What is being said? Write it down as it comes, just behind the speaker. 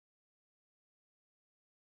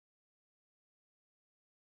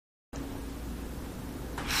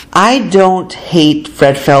I don't hate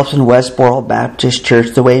Fred Phelps and Westboro Baptist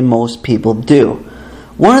Church the way most people do.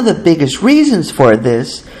 One of the biggest reasons for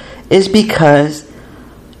this is because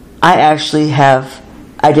I actually have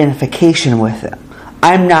identification with them.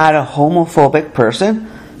 I'm not a homophobic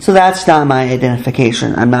person, so that's not my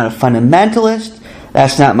identification. I'm not a fundamentalist.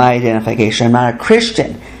 That's not my identification. I'm not a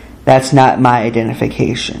Christian. That's not my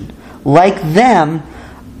identification. Like them,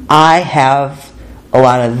 I have a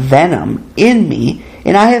lot of venom in me,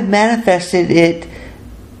 and I have manifested it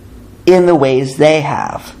in the ways they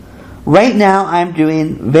have. Right now, I'm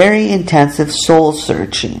doing very intensive soul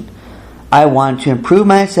searching. I want to improve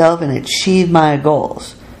myself and achieve my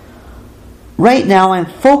goals. Right now, I'm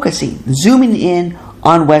zooming in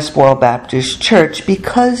on Westboro Baptist Church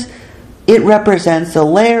because it represents a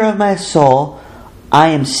layer of my soul I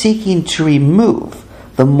am seeking to remove,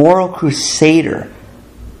 the moral crusader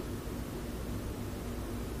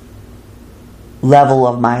level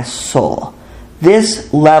of my soul.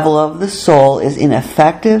 This level of the soul is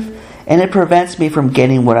ineffective and it prevents me from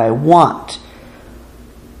getting what I want.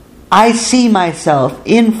 I see myself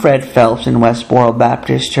in Fred Phelps and Westboro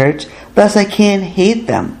Baptist Church, thus I can't hate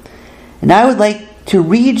them. And I would like to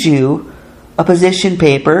read you a position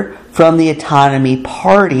paper from the Autonomy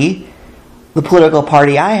Party, the political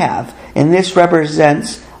party I have. And this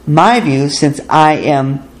represents my views since I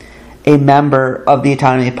am a member of the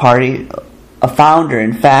Autonomy Party, a founder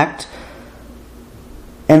in fact,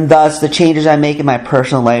 and thus the changes I make in my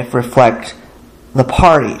personal life reflect the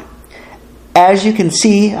party. As you can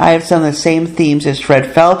see, I have some of the same themes as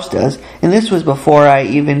Fred Phelps does, and this was before I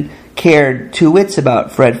even cared two wits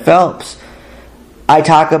about Fred Phelps. I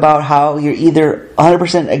talk about how you're either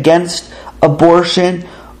 100% against abortion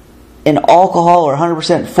and alcohol or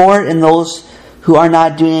 100% for it, and those who are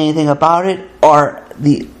not doing anything about it are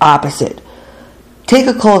the opposite. Take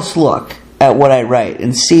a close look at what I write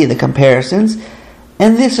and see the comparisons,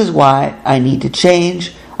 and this is why I need to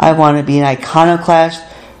change. I want to be an iconoclast,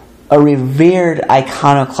 a revered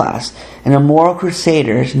iconoclast, and a moral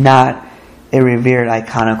crusader is not a revered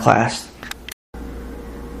iconoclast.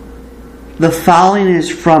 The following is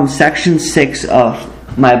from section 6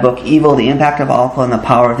 of my book, Evil, the Impact of Alcohol and the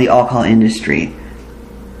Power of the Alcohol Industry.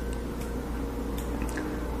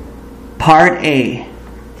 Part A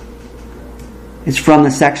is from the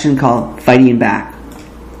section called Fighting Back.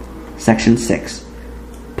 Section 6.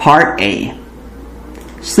 Part A.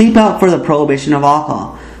 Sleep Out for the Prohibition of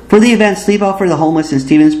Alcohol. For the event Sleep Out for the Homeless in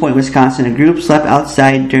Stevens Point, Wisconsin, a group slept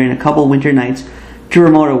outside during a couple winter nights to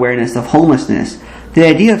promote awareness of homelessness. The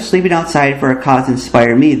idea of sleeping outside for a cause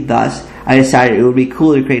inspired me, thus I decided it would be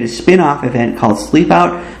cool to create a spin-off event called Sleep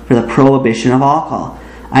Out for the Prohibition of Alcohol.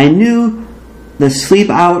 I knew the Sleep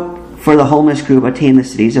Out for the Homeless group attained the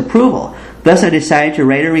city's approval. Thus I decided to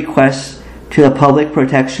write a request to the Public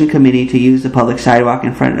Protection Committee to use the public sidewalk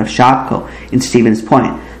in front of Shopko in Stevens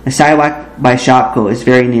Point. The sidewalk by Shopko is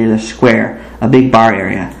very near the square, a big bar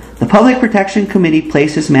area. The Public Protection Committee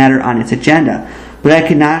placed this matter on its agenda, but I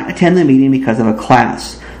could not attend the meeting because of a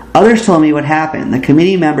class. Others told me what happened. The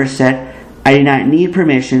committee members said I did not need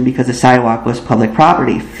permission because the sidewalk was public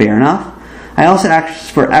property. Fair enough. I also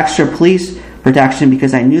asked for extra police protection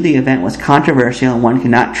because I knew the event was controversial and one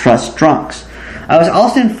cannot trust drunks. I was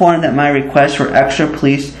also informed that my request for extra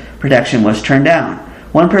police protection was turned down.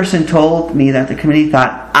 One person told me that the committee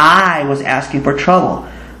thought I was asking for trouble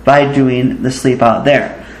by doing the sleep out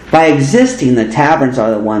there. By existing, the taverns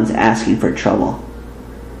are the ones asking for trouble.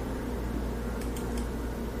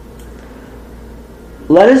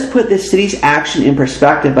 Let us put this city's action in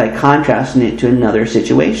perspective by contrasting it to another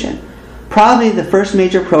situation. Probably the first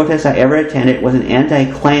major protest I ever attended was an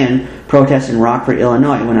anti-Klan protest in Rockford,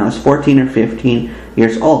 Illinois, when I was 14 or 15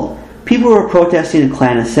 years old. People were protesting a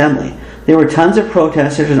Klan assembly. There were tons of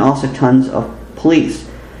protesters and also tons of police.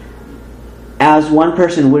 As one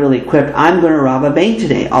person wittily quipped, "I'm going to rob a bank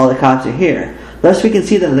today. All the cops are here." Thus we can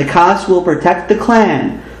see that the cops will protect the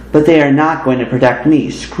Klan, but they are not going to protect me.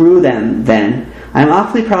 Screw them, then. I am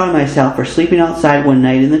awfully proud of myself for sleeping outside one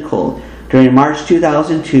night in the cold during March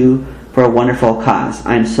 2002 for a wonderful cause.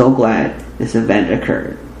 I am so glad this event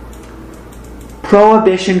occurred.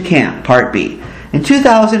 Prohibition Camp, Part B. In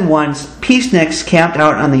 2001, Peaceniks camped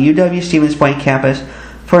out on the UW Stevens Point campus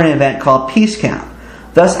for an event called Peace Camp.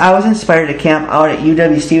 Thus, I was inspired to camp out at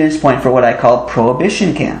UW Stevens Point for what I called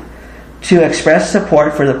Prohibition Camp, to express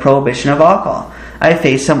support for the prohibition of alcohol. I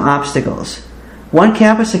faced some obstacles. One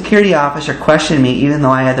campus security officer questioned me even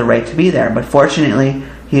though I had the right to be there, but fortunately,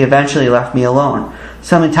 he eventually left me alone.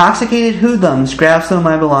 Some intoxicated hoodlums grabbed some of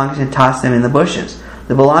my belongings and tossed them in the bushes.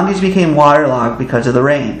 The belongings became waterlogged because of the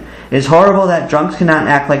rain. It is horrible that drunks cannot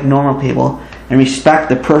act like normal people and respect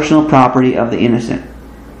the personal property of the innocent.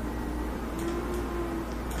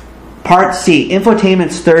 Part C,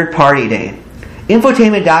 Infotainment's Third Party Day.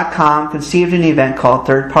 Infotainment.com conceived an event called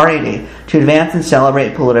Third Party Day to advance and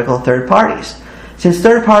celebrate political third parties. Since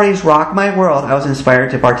third parties rock my world, I was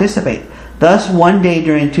inspired to participate. Thus, one day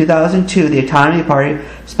during 2002, the Autonomy Party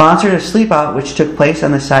sponsored a sleepout which took place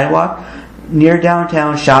on the sidewalk near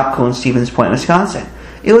downtown Shopko in Stevens Point, Wisconsin.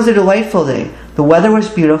 It was a delightful day. The weather was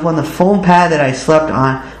beautiful and the foam pad that I slept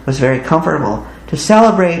on was very comfortable. To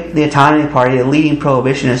celebrate, the Autonomy Party, the leading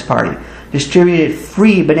prohibitionist party, distributed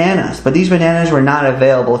free bananas, but these bananas were not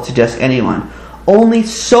available to just anyone. Only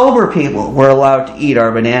sober people were allowed to eat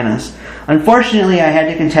our bananas. Unfortunately, I had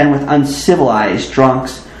to contend with uncivilized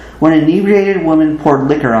drunks. One inebriated woman poured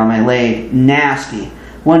liquor on my leg. Nasty.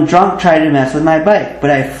 One drunk tried to mess with my bike, but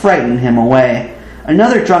I frightened him away.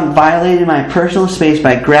 Another drunk violated my personal space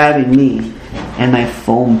by grabbing me and my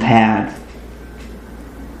foam pad.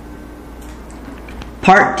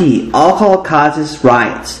 Part D, Alcohol Causes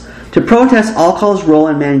Riots. To protest alcohol's role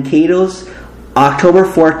in Mankato's October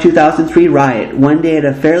 4, 2003 riot, one day at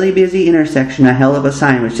a fairly busy intersection I held up a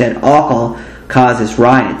sign which said, "Alcohol causes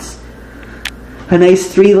riots." A nice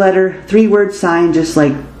three-word sign just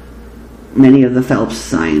like many of the Phelps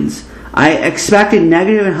signs. I expected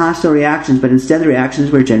negative and hostile reactions, but instead the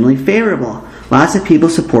reactions were generally favorable. Lots of people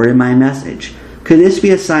supported my message. Could this be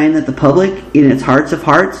a sign that the public, in its hearts of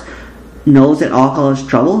hearts, knows that alcohol is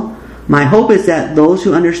trouble? My hope is that those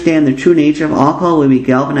who understand the true nature of alcohol will be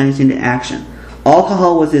galvanized into action.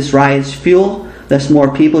 Alcohol was this riot's fuel, thus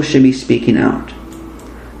more people should be speaking out.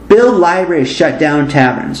 Build libraries, shut down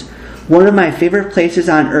taverns. One of my favorite places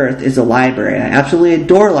on earth is a library. I absolutely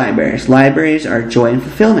adore libraries. Libraries are joy and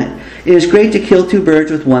fulfillment. It is great to kill two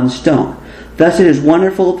birds with one stone. Thus it is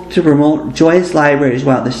wonderful to promote joyous libraries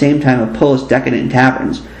while at the same time oppose decadent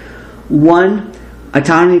taverns. One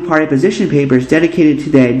Autonomy Party position paper is dedicated to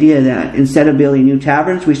the idea that instead of building new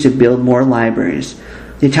taverns, we should build more libraries.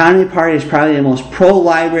 The Autonomy Party is probably the most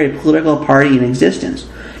pro-library political party in existence.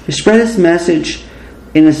 To spread this message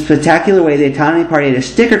in a spectacular way, the Autonomy Party had a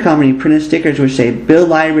sticker company printed stickers which say, "Build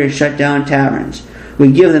libraries, shut down taverns." We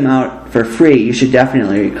give them out for free. You should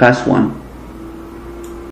definitely request one.